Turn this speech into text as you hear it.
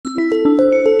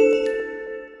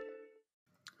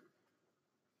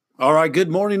All right, good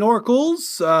morning,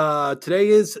 Oracles.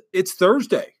 It's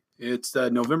Thursday. It's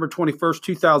November 21st,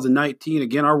 2019.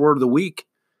 Again, our word of the week.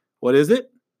 What is it?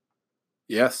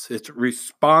 Yes, it's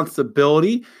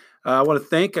responsibility. I want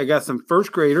to I got some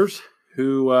first graders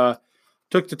who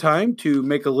took the time to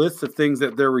make a list of things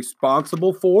that they're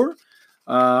responsible for.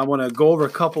 I want to go over a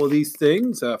couple of these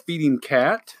things. Feeding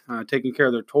cat, taking care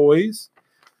of their toys,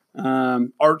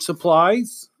 art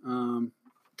supplies,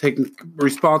 taking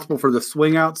responsible for the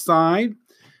swing outside,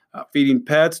 feeding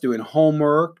pets, doing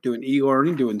homework, doing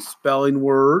e-learning, doing spelling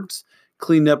words,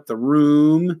 cleaning up the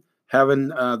room, having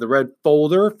the red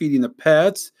folder, feeding the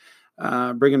pets,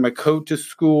 bringing my coat to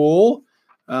school,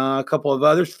 a couple of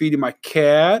others, feeding my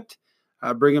cat,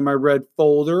 bringing my red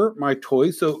folder, my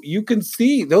toys. So you can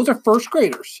see those are first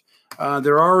graders.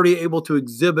 They're already able to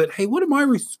exhibit, hey, what am I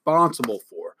responsible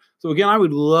for? So again, I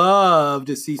would love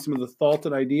to see some of the thoughts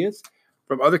and ideas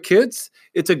from other kids.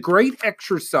 It's a great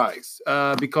exercise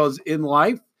because in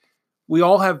life, we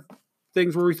all have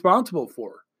things we're responsible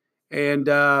for. And,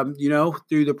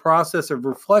 through the process of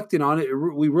reflecting on it,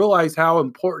 we realize how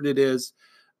important it is,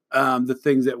 the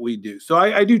things that we do. So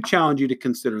I do challenge you to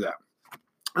consider that.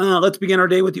 Let's begin our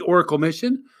day with the Oracle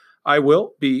mission. I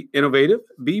will be innovative,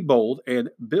 be bold, and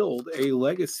build a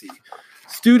legacy.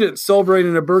 Students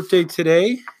celebrating a birthday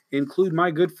today include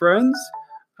my good friends,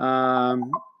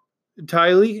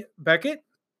 Tylee Beckett.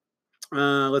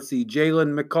 Let's see,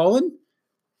 Jalen McCullen.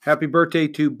 Happy birthday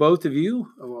to both of you.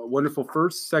 A wonderful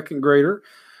first, second grader.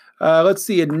 Let's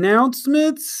see,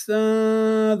 announcements.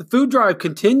 The food drive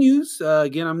continues.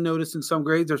 Again, I'm noticing some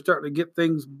grades are starting to get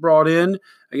things brought in.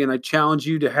 Again, I challenge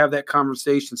you to have that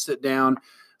conversation, sit down.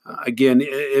 Again,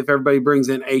 if everybody brings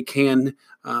in a can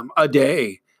a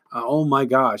day, oh my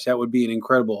gosh, that would be an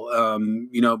incredible.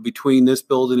 Between this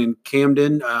building and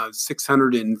Camden,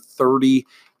 630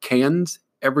 cans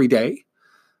every day.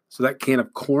 So that can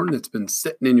of corn that's been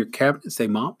sitting in your cabinet, say,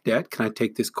 Mom, Dad, can I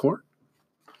take this corn?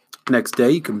 Next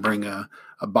day, you can bring a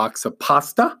box of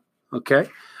pasta. Okay.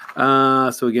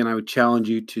 So again, I would challenge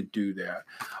you to do that.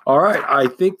 All right. I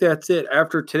think that's it.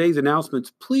 After today's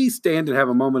announcements, please stand and have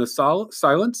a moment of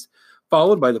silence,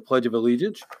 followed by the Pledge of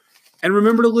Allegiance. And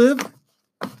remember to live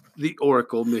the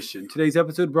Oracle mission. Today's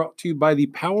episode brought to you by the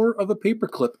power of a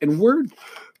paperclip. And where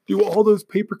do all those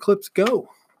paper clips go?